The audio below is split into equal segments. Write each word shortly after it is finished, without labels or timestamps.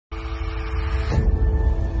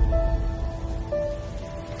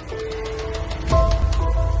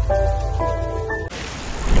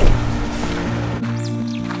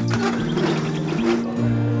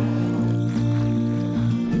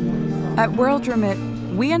At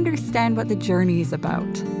WorldRemit, we understand what the journey is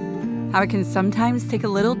about, how it can sometimes take a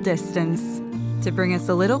little distance to bring us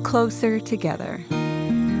a little closer together.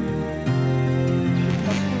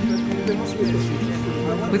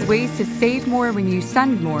 With ways to save more when you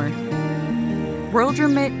send more,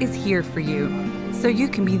 WorldRemit is here for you, so you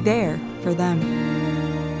can be there for them.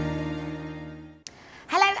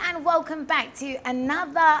 Hello and welcome back to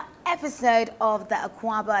another episode of the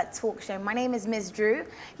Akwaaba Talk Show. My name is MZDRU,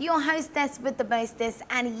 your hostess with the mostest,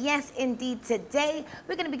 and yes, indeed, today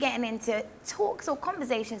we're going to be getting into talks or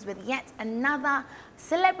conversations with yet another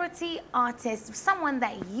celebrity artist, someone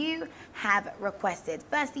that you have requested.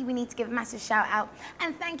 Firstly, we need to give a massive shout out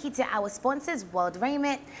and thank you to our sponsors,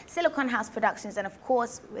 WorldRemit, Silicon House Productions, and of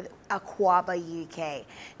course with Akwaaba UK.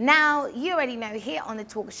 Now, you already know here on the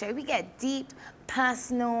talk show, we get deep,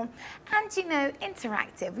 personal, and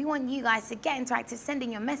interactive. We want you guys to get interactive, send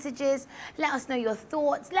in your messages, let us know your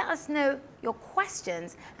thoughts, let us know your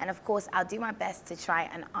questions, and of course, I'll do my best to try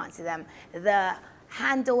and answer them. The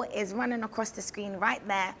handle is running across the screen right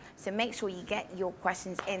there, so make sure you get your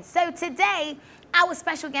questions in. So today, our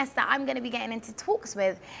special guest that I'm going to be getting into talks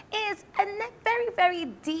with is a very, very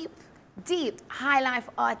deep high life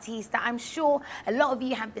artist that I'm sure a lot of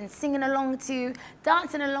you have been singing along to,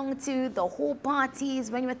 dancing along to, the hall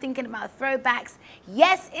parties when you were thinking about throwbacks.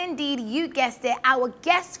 Yes, indeed, you guessed it. Our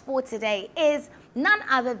guest for today is none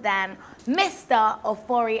other than Mr.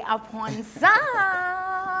 Ofori Amponsah.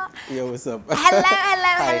 Yo, what's up?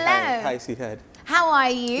 Hello. Hi, sweetheart. How are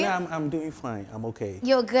you? Yeah, I'm doing fine. I'm okay.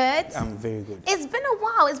 You're good? I'm very good. It's been a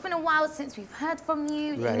while. It's been a while since we've heard from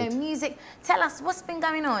you. Right. Music. Tell us, what's been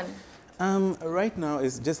going on? Right now,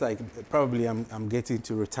 it's just like probably I'm getting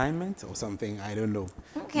to retirement or something. I don't know.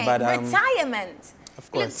 Okay, but, retirement.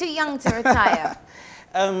 Of course. You look too young to retire.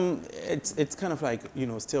 It's kind of like,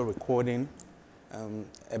 still recording,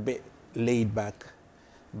 a bit laid back,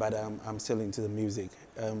 but I'm still into the music.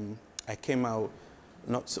 I came out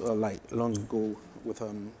not so long ago with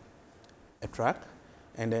a track,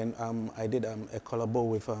 and then I did a collabo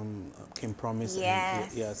with Kim Promise.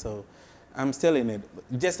 Yes. And, yeah, so I'm still in it,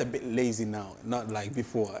 just a bit lazy now, not like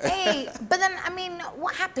before. Hey, but then,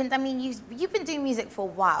 what happened? You've been doing music for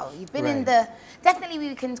a while. You've been in Right. definitely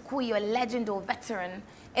we can call you a legend or veteran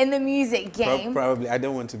in the music game. Probably, I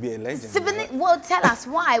don't want to be a legend. So, well, tell us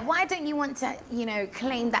why. Why don't you want to,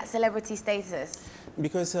 claim that celebrity status?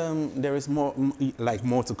 Because there is more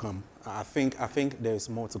to come. I think there is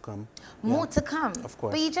more to come. More to come? Of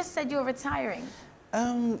course. But you just said you're retiring.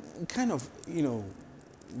 Kind of,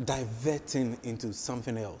 diverting into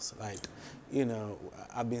something else.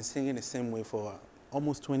 I've been singing the same way for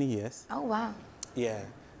almost 20 years. Oh, wow. Yeah.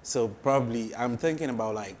 So probably I'm thinking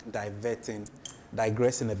about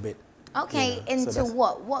digressing a bit. Okay, into so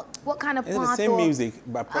what kind of it's part? the same music,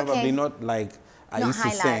 but probably not like I Not used to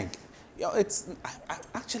high sing. life.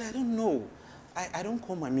 Actually, I don't know. I don't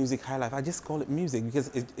call my music high life. I just call it music because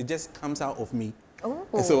it just comes out of me. Ooh.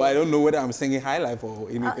 So I don't know whether I'm singing high life or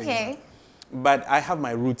anything. Okay. But I have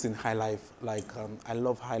my roots in high life. I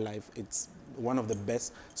love high life. It's one of the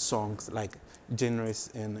best songs, genres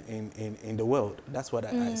in the world. That's what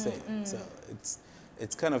I say. So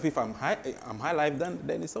it's kind of, if I'm high life,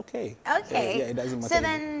 then it's okay. Okay. Yeah, it doesn't matter. So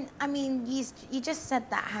then, you just said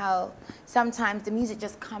that how sometimes the music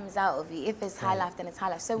just comes out of you. If it's high life, then it's high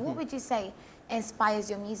life. So what would you say inspires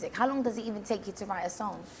your music? How long does it even take you to write a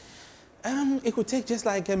song? It could take just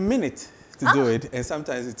like a minute to do it, and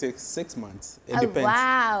sometimes it takes 6 months. It depends.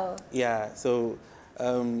 Wow. Yeah, so,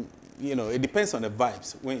 it depends on the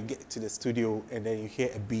vibes. When you get to the studio and then you hear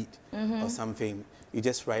a beat or something, you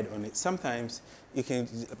just write on it. Sometimes you can,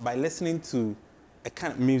 by listening to a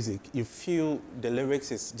kind of music, you feel the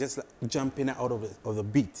lyrics is just jumping out of the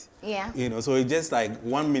beat. Yeah. So it's just like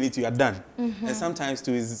 1 minute you are done. And sometimes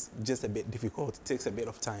too is just a bit difficult. It takes a bit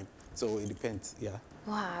of time. So it depends, yeah.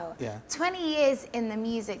 Wow. Yeah. 20 years in the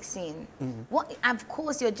music scene. Of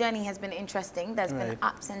course, your journey has been interesting. There's been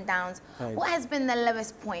ups and downs. Right. What has been the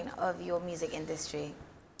lowest point of your music industry?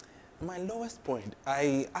 My lowest point,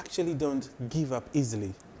 I actually don't give up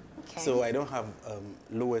easily. Okay. So I don't have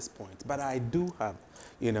lowest point, but I do have,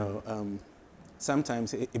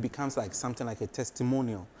 sometimes it becomes like something like a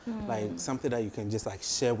testimonial, like something that you can just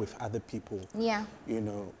share with other people. Yeah.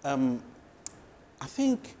 I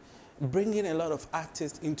think bringing a lot of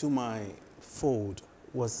artists into my fold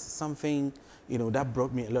was something, that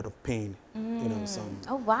brought me a lot of pain.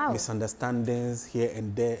 Some misunderstandings here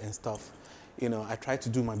and there and stuff. I tried to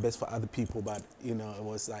do my best for other people, but, it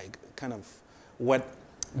was kind of what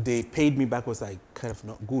they paid me back was kind of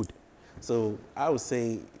not good. So I would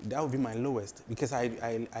say that would be my lowest because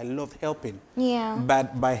I love helping. Yeah.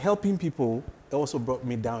 But by helping people, it also brought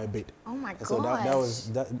me down a bit. Oh my And so gosh.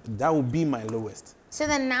 that would be my lowest. So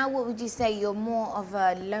then now what would you say? You're more of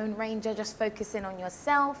a lone ranger, just focusing on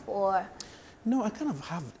yourself, or? No, I kind of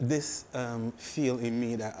have this feel in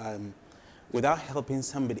me that without helping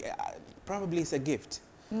somebody, probably it's a gift.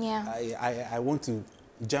 Yeah. I want to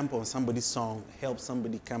jump on somebody's song, help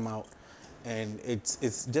somebody come out, and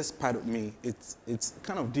it's just part of me. It's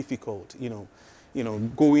kind of difficult, you know,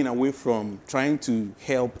 going away from trying to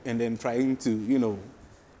help and then trying to, you know,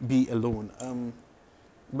 be alone.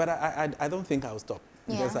 But I don't think I'll stop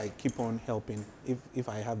because I keep on helping if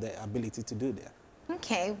I have the ability to do that.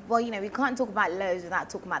 Okay, well, you know, we can't talk about lows without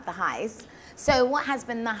talking about the highs. So what has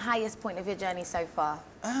been the highest point of your journey so far?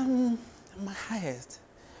 My highest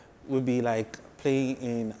would be like playing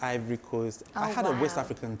in Ivory Coast. Oh, I had a West wow.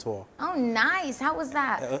 African tour. Oh, nice. How was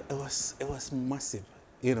that? It was massive,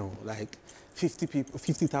 you know, like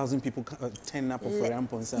 50,000 people turning up Ofori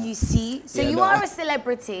Amponsah. You see? So Yeah, you no, are a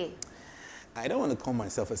celebrity. I don't want to call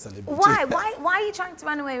myself a celebrity. Why? Why are you trying to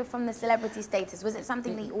run away from the celebrity status? Was it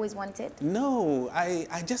something that you always wanted? No,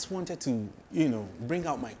 I just wanted to, you know, bring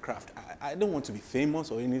out my craft. I don't want to be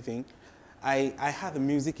famous or anything. I had the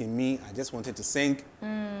music in me. I just wanted to sing,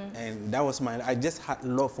 and that was I just had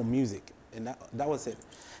love for music, and that was it.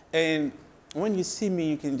 And when you see me,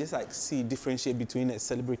 you can just like differentiate between a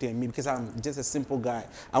celebrity and me because I'm just a simple guy.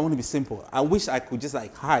 I want to be simple. I wish I could just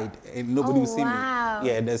like hide and nobody would see wow. me.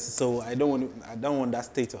 Yeah, so I don't want that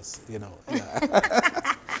status, you know.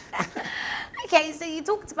 Yeah. Okay, so you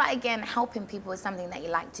talked about, again, helping people is something that you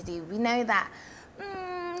like to do. We know that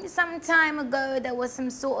some time ago there was some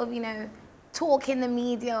sort of, you know, talk in the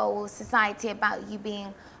media or society about you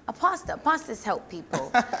being a pastor. Pastors help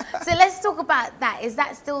people. So let's talk about that. Is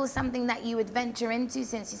that still something that you would venture into,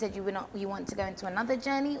 since you said you want to go into another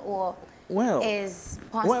journey, or is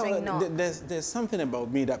pastoring not? There's something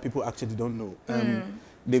about me that people actually don't know.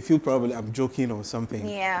 They feel probably I'm joking or something.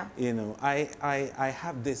 Yeah. You know, I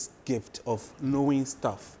have this gift of knowing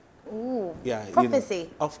stuff. Ooh. Yeah. Prophecy. You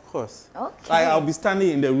know, of course. Okay. Like I'll be standing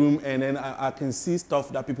in the room and then I can see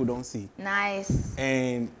stuff that people don't see. Nice.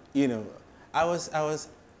 And you know, I was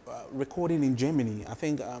recording in Germany, I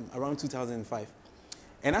think around 2005,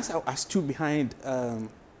 and as I stood behind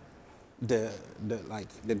the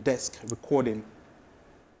desk recording,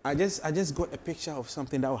 I just got a picture of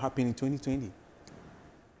something that will happen in 2020.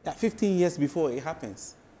 Yeah, 15 years before it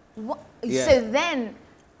happens. What? Yeah. So then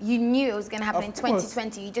you knew it was going to happen Of in course.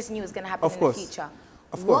 2020. You just knew it was going to happen Of in course. the future.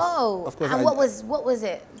 Of course. Whoa. Of course. And what was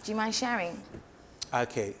it? Do you mind sharing?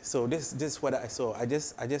 Okay, so this is what I saw. I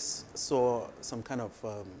just saw some kind of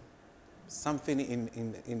something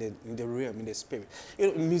in the realm, in the spirit. You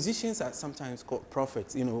know, musicians are sometimes called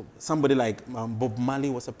prophets. You know, somebody like Bob Marley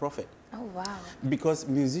was a prophet. Oh, wow. Because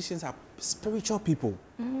musicians are spiritual people.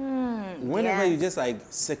 Whenever you just like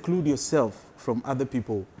seclude yourself from other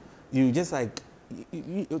people, you just like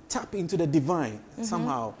you tap into the divine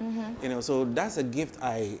somehow. You know, so that's a gift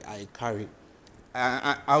I carry.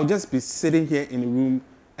 I'll just be sitting here in the room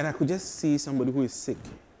and I could just see somebody who is sick.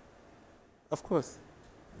 Of course.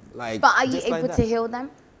 Like, but are you just like able that. to heal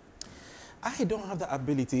them? I don't have the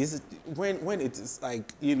ability. It's when it is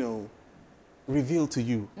like, you know, revealed to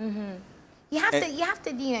you. You have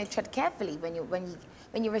to you know, tread carefully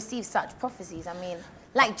when you receive such prophecies. I mean,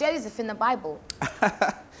 like Joseph in the Bible.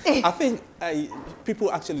 I think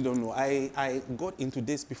people actually don't know. I got into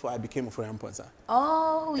this before I became Ofori Amponsah.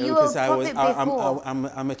 Oh, you were a prophet before.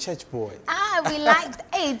 I'm a church boy. Ah, we liked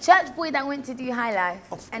a church boy that went to do High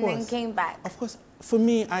Life and then course. came back. Of course. For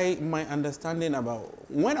me, my understanding about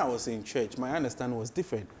when I was in church, my understanding was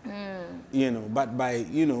different. You know, but by,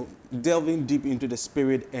 you know, delving deep into the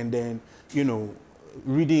spirit and then, you know,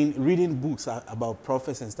 reading books about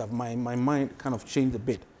prophets and stuff, my mind kind of changed a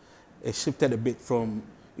bit. It shifted a bit from,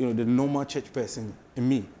 you know, the normal church person in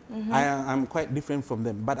me. I'm quite different from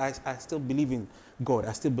them, but I still believe in God.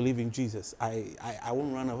 I still believe in Jesus. I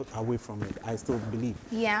won't run away from it. I still believe.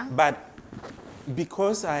 Yeah. But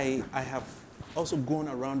because I have also gone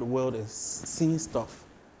around the world and seen stuff,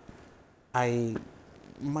 my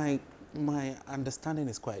understanding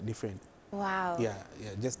is quite different. Wow. Yeah,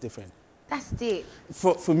 just different. That's deep.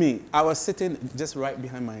 For me, I was sitting just right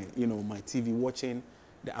behind my TV watching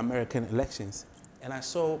the American elections, and I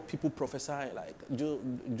saw people prophesy like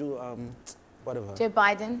whatever. Joe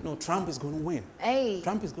Biden? No, Trump is going to win. Hey.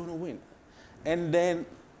 Trump is going to win. And then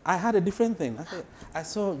I had a different thing. I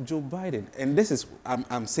saw Joe Biden, and this is,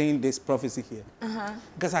 I'm saying this prophecy here.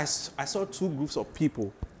 Because I saw two groups of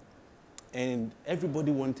people, and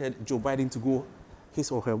everybody wanted Joe Biden to go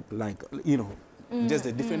his or her, like, you know, just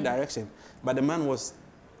a different direction. But the man was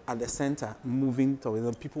at the center, moving towards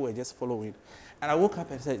them. People were just following. And I woke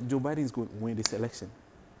up and said, Joe Biden is going to win this election.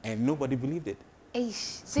 And nobody believed it.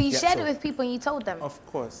 Eesh. So you shared it with people and you told them? Of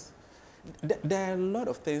course. There are a lot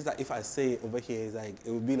of things that if I say over here, it's like,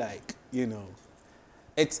 it would be like, you know,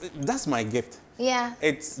 that's my gift. Yeah.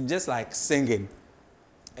 It's just like singing.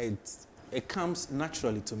 It comes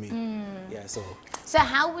naturally to me. Yeah, so. So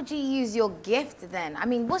how would you use your gift then? I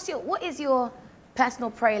mean, what is your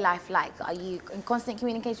personal prayer life like? Are you in constant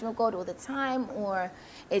communication with God all the time, or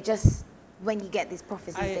it just when you get these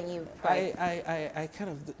prophecies then you pray? I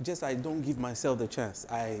kind of just, I don't give myself the chance.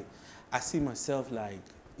 I see myself like,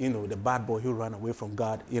 you know, the bad boy who ran away from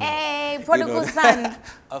God. You know, hey, prodigal son.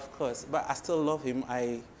 Of course, but I still love him.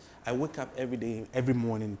 I wake up every day, every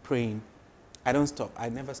morning praying. I don't stop. I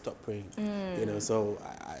never stop praying. You know, so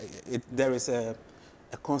there is a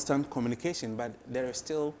constant communication, but there are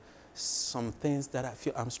still some things that I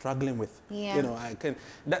feel I'm struggling with. Yeah. You know,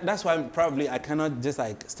 that's why probably I cannot just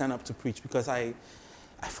like stand up to preach, because I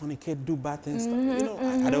fornicate, do bad things. You know,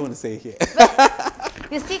 I don't want to say it here.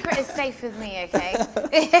 The secret is safe with me, okay?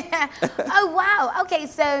 Oh, wow. Okay,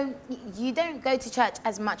 so you don't go to church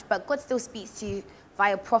as much, but God still speaks to you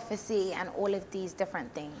via prophecy and all of these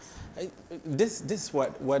different things. This is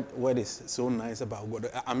what is so nice about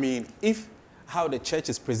God. I mean, if how the church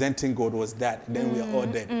is presenting God was that, then we are all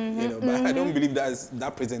dead. You know, but I don't believe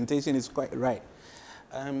that presentation is quite right.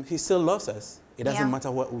 He still loves us. It doesn't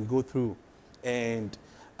matter what we go through. And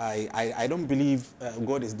I don't believe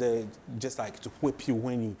God is there just like to whip you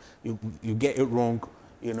when you get it wrong.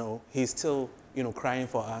 You know, he's still, you know, crying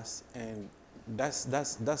for us. And that's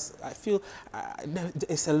I feel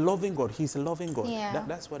it's a loving God. He's a loving God. Yeah.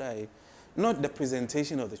 That's what not the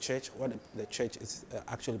presentation of the church, what the church is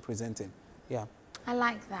actually presenting. Yeah. I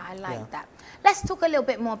like that. I like that. Let's talk a little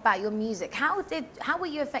bit more about your music. How were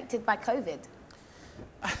you affected by COVID?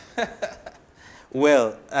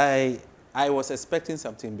 Well, I was expecting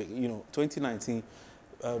something big. You know, 2019,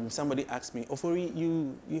 somebody asked me, Ofori,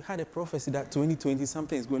 you had a prophecy that 2020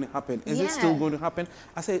 something is going to happen. Is it still going to happen?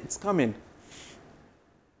 I said, it's coming.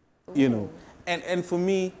 Ooh. You know, and for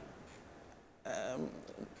me,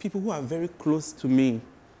 people who are very close to me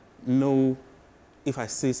know if I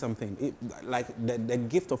say something. Like the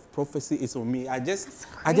gift of prophecy is on me. I just,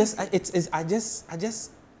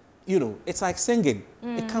 you know, it's like singing.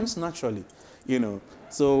 It comes naturally, you know.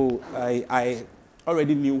 So I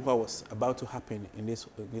already knew what was about to happen in this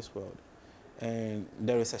world, and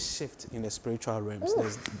there is a shift in the spiritual realms. Oof,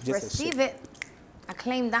 there's just receive it. I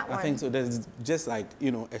claim that one. I think so. There's just like,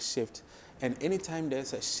 you know, a shift, and anytime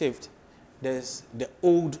there's a shift, there's the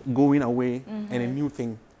old going away and a new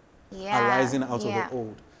thing arising out of the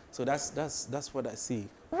old. So that's what I see.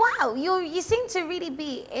 Wow, you seem to really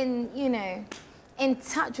be in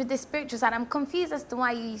touch with the spiritual side. I'm confused as to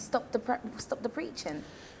why you stopped the preaching.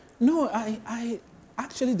 No, I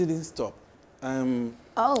actually didn't stop.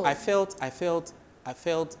 I felt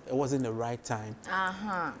it wasn't the right time.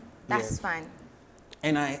 That's fine.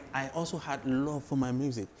 And I also had love for my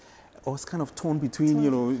music. I was kind of torn between, you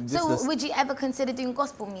know. So would you ever consider doing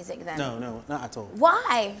gospel music then? No, not at all.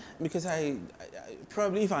 Why? Because I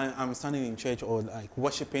probably if I'm standing in church or like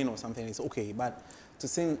worshiping or something, it's okay. But to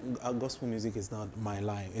sing gospel music is not my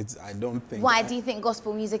line. I don't think. Why do you think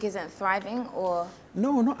gospel music isn't thriving, or?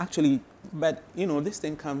 No, not actually. But you know, this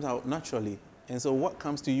thing comes out naturally, and so what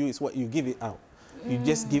comes to you is what you give it out. You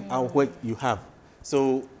just give out what you have.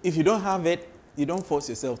 So if you don't have it, you don't force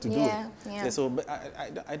yourself to do it. Yeah. So, but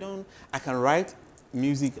I can write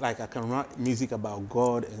music, like I can write music about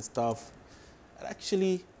God and stuff. But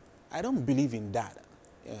actually, I don't believe in that.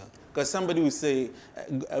 Yeah. Because somebody will say,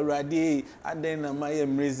 and then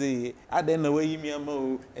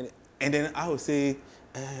I will say,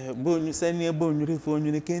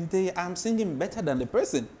 I'm singing better than the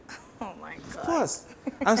person. Oh my God. Of course.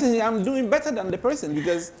 I'm saying I'm doing better than the person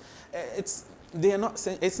because they are not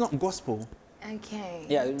saying, it's not gospel. Okay.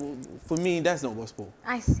 Yeah, for me, that's not gospel.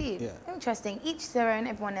 I see. Yeah. Interesting. Each their own.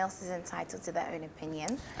 Everyone else is entitled to their own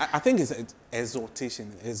opinion. I think it's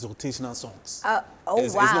exhortational songs. Wow.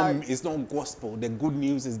 It's not gospel. The good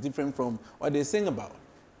news is different from what they sing about.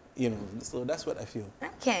 You know, so that's what I feel.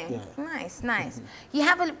 Okay. Yeah. Nice. You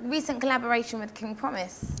have a recent collaboration with King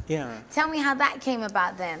Promise. Yeah. Tell me how that came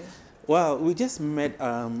about then. Well, we just met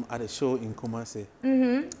at a show in Kumasi,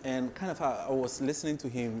 and kind of I was listening to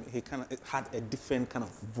him. He kind of had a different kind of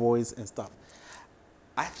voice and stuff.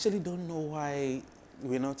 I actually don't know why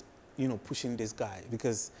we're not, you know, pushing this guy,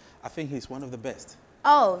 because I think he's one of the best.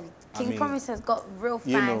 Oh, King I mean, Promise has got real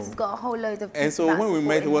fans. you know, He's got a whole load of people. And so that when we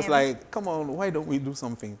met, it supporting was him. like, come on, why don't we do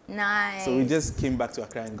something? Nice. So we just came back to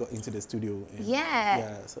Accra and got into the studio. And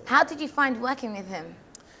Yeah. So. How did you find working with him?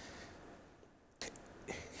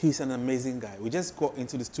 He's an amazing guy. We just got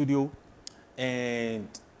into the studio, and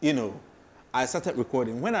you know, I started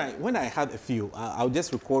recording. When I had a feel, I'll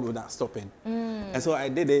just record without stopping. And so I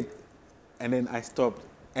did it, and then I stopped,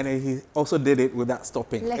 and then he also did it without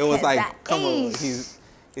stopping. Look it was at like, that. come on, Eesh.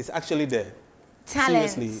 he's actually there. Talent.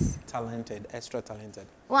 Seriously talented, extra talented.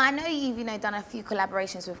 Well, I know you've done a few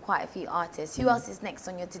collaborations with quite a few artists. Who else is next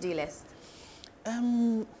on your to-do list?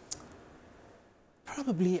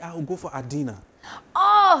 Probably I'll go for Adina.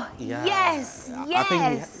 Oh, Yeah. yes, I yes.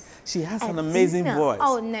 think she has an amazing voice.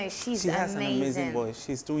 Oh, no, she has an amazing voice.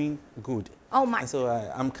 She's doing good. Oh, my. And so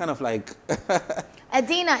I'm kind of like...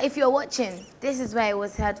 Adina, if you're watching, this is where it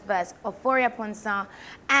was heard first. Ofori Amponsah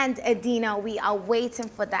and Adina, we are waiting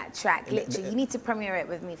for that track. Literally, you need to premiere it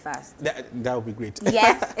with me first. That would be great.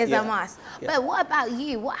 Yes, it's a must. Yeah. But what about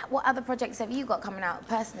you? What other projects have you got coming out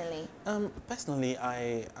personally? Personally,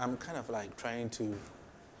 I'm kind of like trying to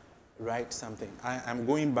write something. I'm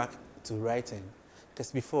going back to writing.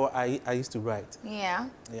 Because before, I used to write. Yeah.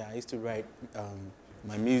 Yeah, I used to write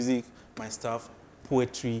my music, my stuff,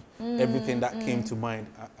 poetry, everything that came to mind.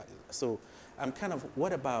 So I'm kind of,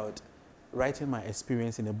 what about writing my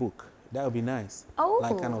experience in a book? That would be nice. Oh.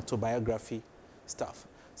 Like kind of autobiography stuff.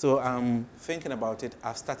 So I'm thinking about it.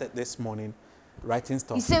 I've started this morning writing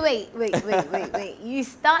stuff. So wait. You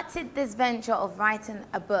started this venture of writing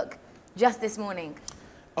a book just this morning?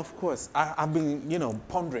 Of course. I've been,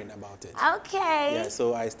 pondering about it. Okay. Yeah,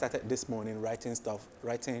 so I started this morning writing stuff,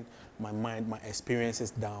 writing my mind, my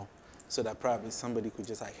experiences down, so that probably somebody could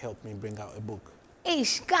just like help me bring out a book.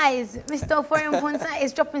 Ish, guys, Mr. Ofori Amponsah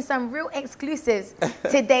is dropping some real exclusives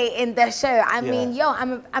today in the show. I mean, yo,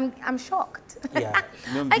 I'm shocked. Yeah.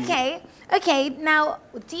 Okay. Now,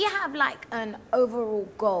 do you have like an overall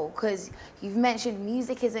goal? Because you've mentioned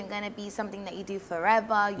music isn't going to be something that you do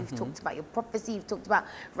forever. You've talked about your prophecy. You've talked about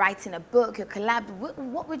writing a book, your collab.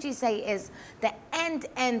 What would you say is the end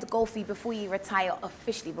goal for you before you retire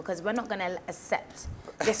officially? Because we're not going to accept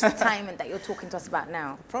this retirement that you're talking to us about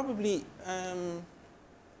now. Probably,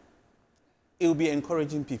 it will be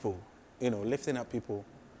encouraging people, lifting up people.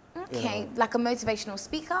 Okay, like a motivational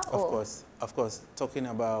speaker? Of course, talking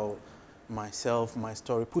about myself, my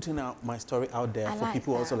story, putting out my story out there for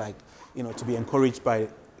people also like, to be encouraged by,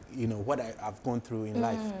 what I've gone through in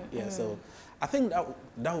life. Yeah, so I think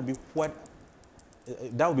that would be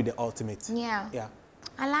the ultimate. Yeah. Yeah.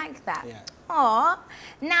 I like that. Yeah. Aw.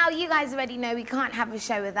 Now, you guys already know we can't have a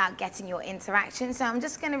show without getting your interaction. So I'm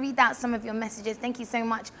just going to read out some of your messages. Thank you so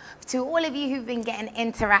much to all of you who've been getting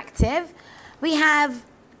interactive. We have,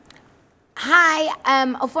 hi,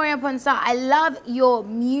 Ofori Amponsah, I love your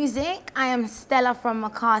music. I am Stella from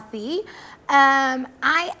McCarthy. If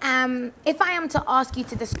I am to ask you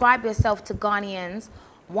to describe yourself to Ghanaians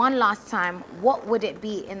one last time, what would it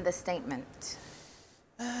be in the statement?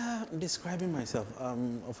 Describing myself,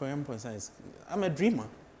 Ofori Amponsah is, I'm a dreamer.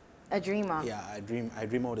 A dreamer? Yeah, I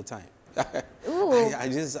dream all the time. Ooh. I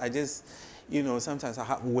just, sometimes I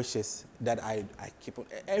have wishes that I keep on,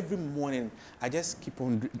 every morning I just keep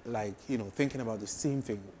on like, thinking about the same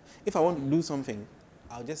thing. If I want to do something,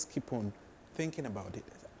 I'll just keep on thinking about it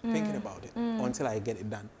until I get it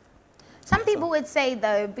done. Some people would say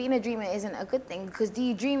though, being a dreamer isn't a good thing, because do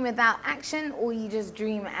you dream without action, or you just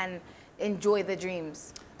dream and enjoy the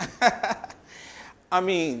dreams? I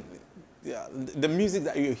mean, yeah, the music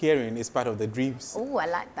that you're hearing is part of the dreams. Oh, I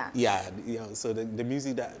like that. Yeah, so the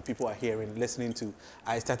music that people are hearing, listening to,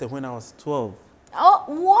 I started when I was 12. Oh,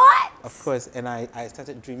 what? Of course, and I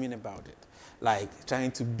started dreaming about it, like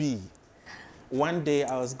trying to be. One day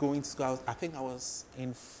I was going to school, I think I was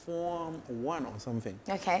in Form 1 or something.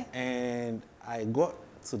 Okay. And I got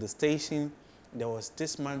to the station, there was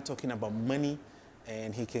this man talking about money,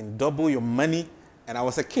 and he can double your money. And I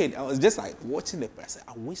was a kid. I was just like watching the person.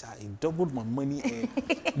 I wish I doubled my money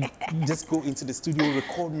and just go into the studio,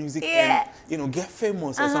 record music, and get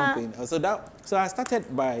famous or something. So I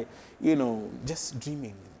started by just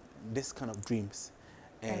dreaming this kind of dreams.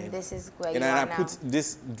 And this is where and you are I now. put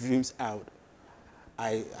these dreams out.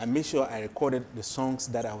 I made sure I recorded the songs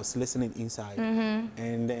that I was listening inside,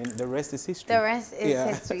 and then the rest is history. The rest is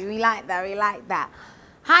history. We like that. We like that.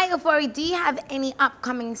 Hi, Ofori. Do you have any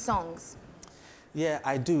upcoming songs? Yeah,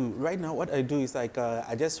 I do. Right now, what I do is like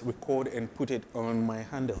I just record and put it on my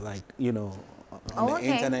handle, like on the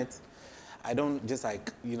internet. I don't just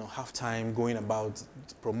like, have time going about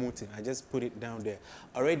promoting. I just put it down there.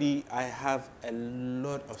 Already, I have a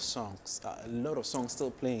lot of songs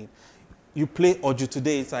still playing. You play Oju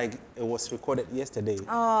today, it's like it was recorded yesterday. So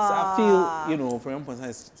I feel, Ofori Amponsah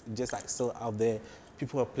is just like still out there.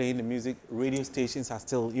 People are playing the music. Radio stations are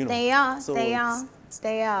still, They are. So they are.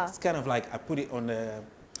 It's kind of like I put it on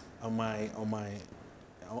my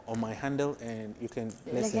handle, and you can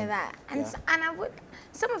listen. Look at that. And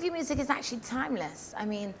some of your music is actually timeless. I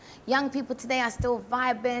mean, young people today are still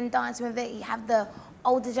vibing, dancing with it. You have the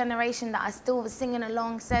older generation that are still singing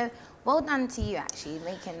along. So well done to you, actually,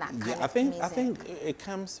 making that kind of music. I think it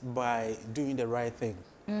comes by doing the right thing,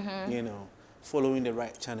 following the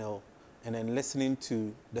right channel, and then listening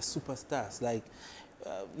to the superstars. Like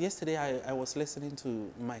yesterday, I was listening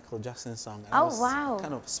to Michael Jackson's song. I was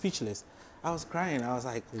kind of speechless. I was crying. I was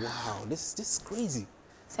like, wow, this is crazy.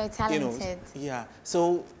 So talented. Yeah.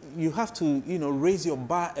 So you have to, raise your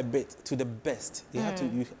bar a bit to the best. You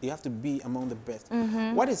have to be among the best.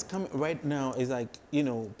 What is coming right now is like,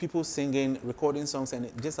 people singing, recording songs, and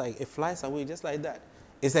it flies away just like that.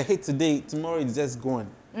 It's a hit today, tomorrow it's just gone.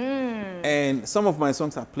 And some of my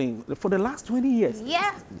songs are playing for the last 20 years.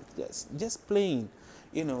 Yeah. Just playing,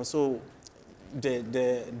 so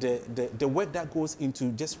the work that goes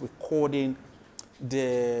into just recording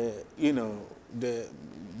the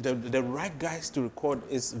right guys to record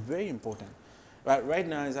is very important. Right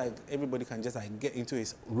now it's like everybody can just like get into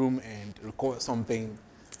his room and record something.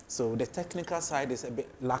 So the technical side is a bit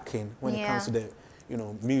lacking when it comes to the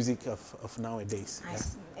music of nowadays.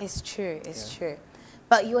 It's true. It's true.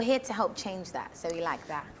 But you're here to help change that, so you like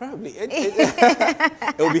that. Probably.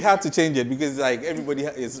 It will be hard to change it because like everybody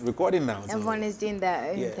is recording now. So. Everyone is doing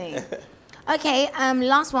their own thing. Okay,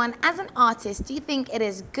 last one. As an artist, do you think it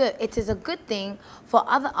is a good thing for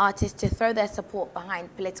other artists to throw their support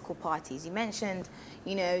behind political parties? You mentioned,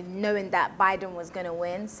 knowing that Biden was going to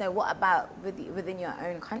win. So what about within your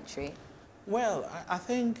own country? Well, I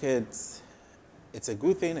think it's a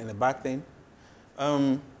good thing and a bad thing.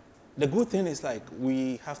 The good thing is like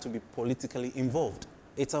we have to be politically involved.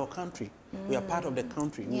 It's our country. We are part of the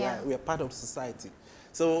country. We are part of society.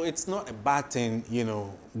 So it's not a bad thing,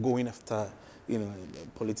 going after, a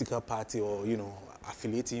political party or,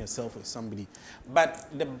 affiliating yourself with somebody. But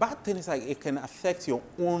the bad thing is like it can affect your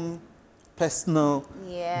own personal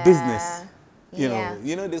business.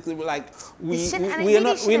 This like we are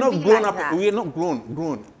not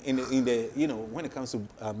grown in the when it comes to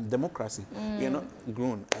democracy. We are not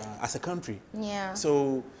grown as a country. Yeah.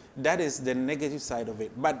 So that is the negative side of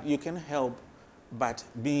it. But you can help, but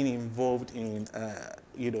being involved in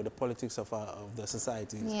the politics of the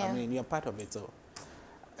society. Yeah. I mean, you're part of it. So.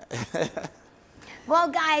 Well,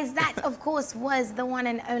 guys, that, of course, was the one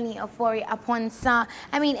and only Ofori Amponsah.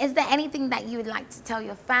 I mean, is there anything that you would like to tell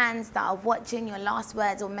your fans that are watching, your last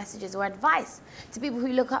words or messages or advice to people who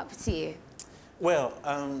look up to you? Well,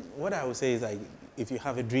 what I would say is, like, if you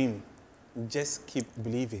have a dream, just keep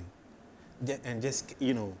believing. And just,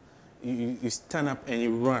 you stand up and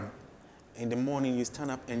you run. In the morning, you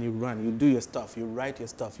stand up and you run. You do your stuff. You write your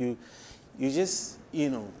stuff. You just,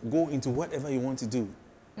 go into whatever you want to do.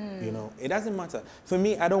 It doesn't matter. For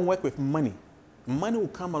me, I don't work with money. Money will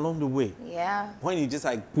come along the way. Yeah. When you just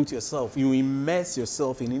like put yourself, you immerse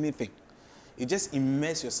yourself in anything. You just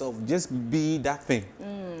immerse yourself, just be that thing.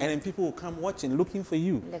 And then people will come watching, looking for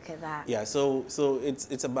you. Look at that. Yeah, so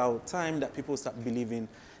it's about time that people start believing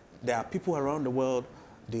there are people around the world,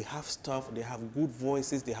 they have stuff, they have good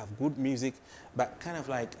voices, they have good music, but kind of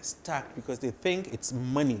like stuck because they think it's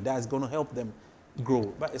money that's going to help them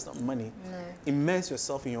grow, but it's not money. No. Immerse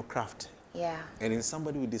yourself in your craft. Yeah. And then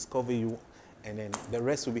somebody will discover you, and then the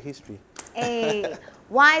rest will be history. Hey,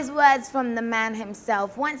 wise words from the man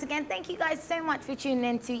himself. Once again, thank you guys so much for tuning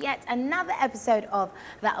in to yet another episode of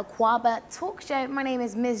the Akwaaba Talk Show. My name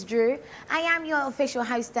is MZDRU. I am your official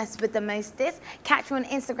hostess with the mostest. Catch me on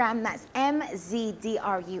Instagram, that's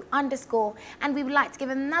MZDRU_. And we would like to give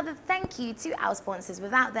another thank you to our sponsors.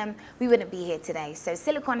 Without them, we wouldn't be here today. So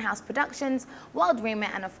Silicon House Productions,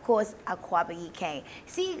 WorldRemit, and of course, Akwaaba UK.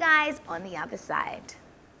 See you guys on the other side.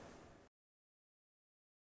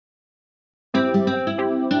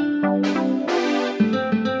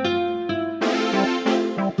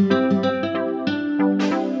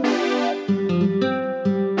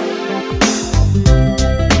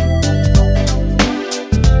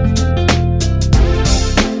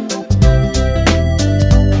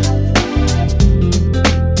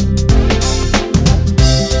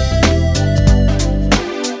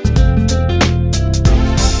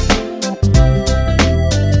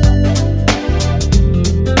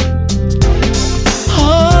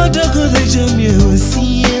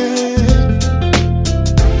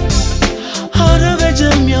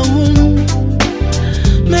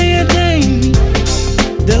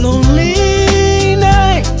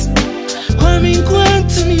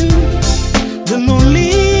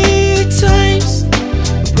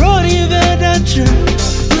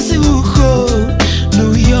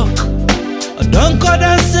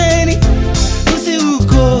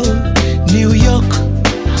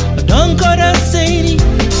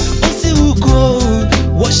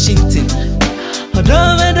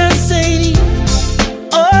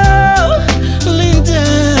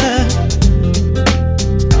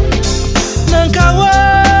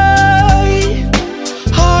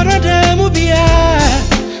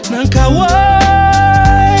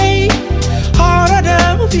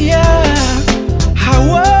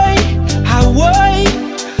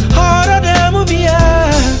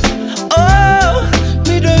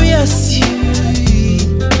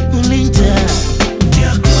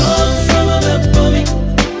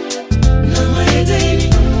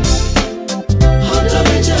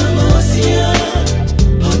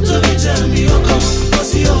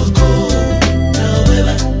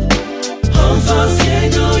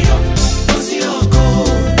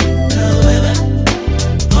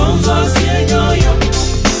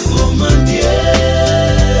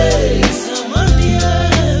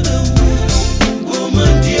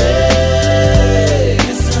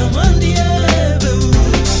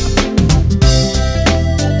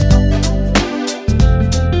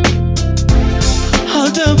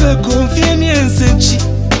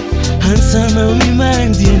 Ansano mi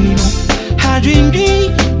mandieni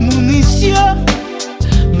Hadringi mumisio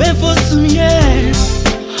Befo sumye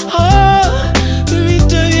Oh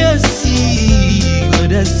Victoria si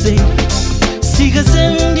Goda say Sika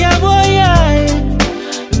sendia boya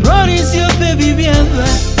Brought is your baby biava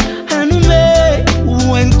Anume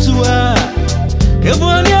went to her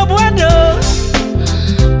Ebonia boado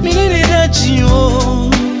Minini dachio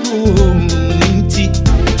Ninti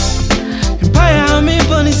Empire me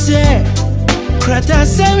boni say Krata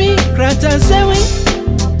semi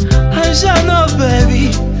I shall know baby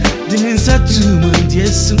Dinin satu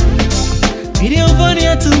yesu Video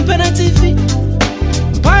bonia tumpenatifi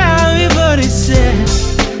Empire me boni say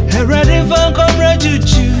Ready for come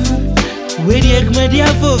juju Wait yek media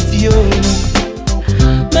for you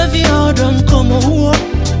Maybe all don't come over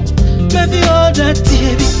Maybe all that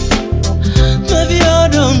baby Maybe all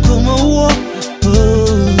don't come over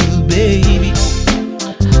Oh baby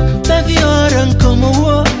Maybe all don't come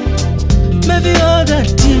over Maybe all that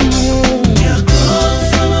team You're gone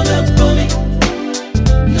from a bed for me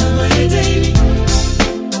Now my daily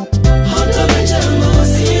Hot to be jam,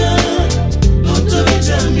 what's here Hot to be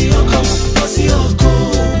jam, you come What's your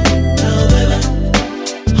cool Now baby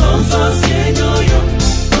I'm fancy yo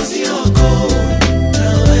What's your cool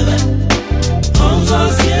Now baby I'm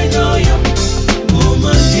fancy yo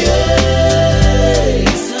Woman dear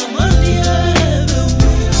Someone dear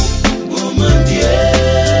Woman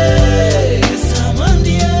dear Someone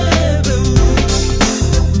dear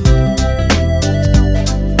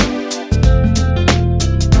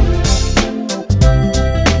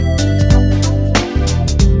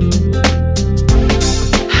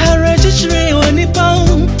I register when you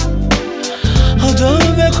found Although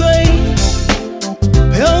be quite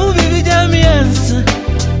Oh baby damn answer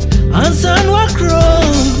and walk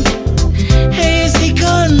road Hey is he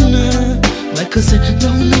gonna Like I said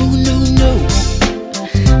no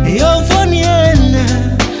Hey oh funny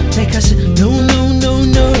Like I said no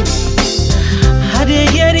How do you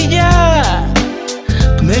get it yeah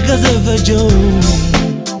Make us a virgin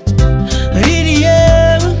I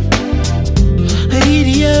need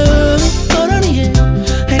you Hold on here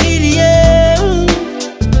I need you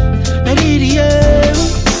I need you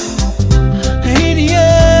I need you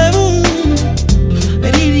I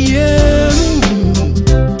need you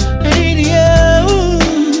I need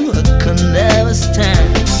you I can never stand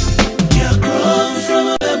You're grown from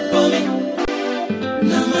a bed for me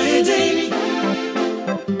Now my daily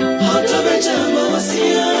Hot to be jam, what's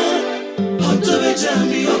here Hot to be jam,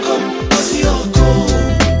 you come What's your goal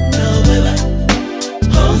Now baby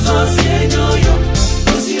I'm fancy yo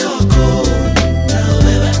What's your goal Now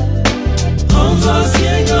baby I'm fancy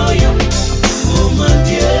yo Woman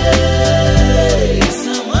dear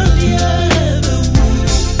Someone dear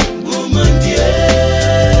Woman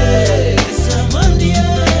dear Someone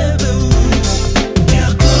dear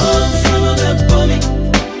You're gone from a bed for me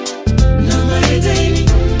Now my daily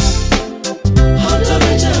Hot to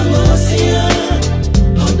be jam, what's here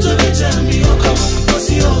Hot to be jam, you come What's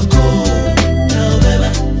your goal Now baby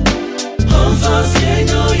I'm fancy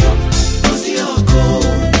yo What's your goal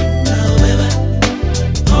Now baby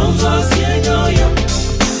I'm fancy yo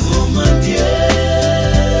Woman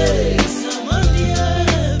dear Someone dear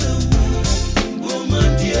Woman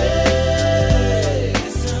dear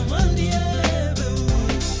Someone dear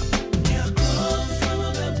You're gone from a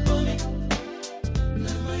bed for me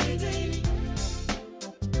Now my daily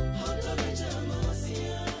Hot to be jam, what's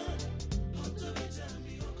here Hot to be jam,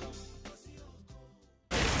 you come What's your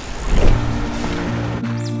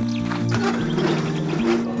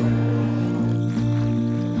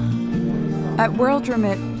At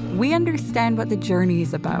WorldRemit, we understand what the journey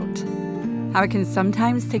is about, how it can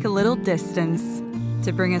sometimes take a little distance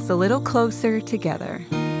to bring us a little closer together.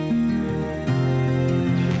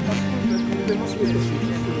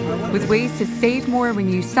 With ways to save more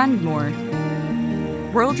when you send more,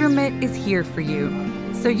 WorldRemit is here for you,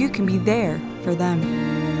 so you can be there for them.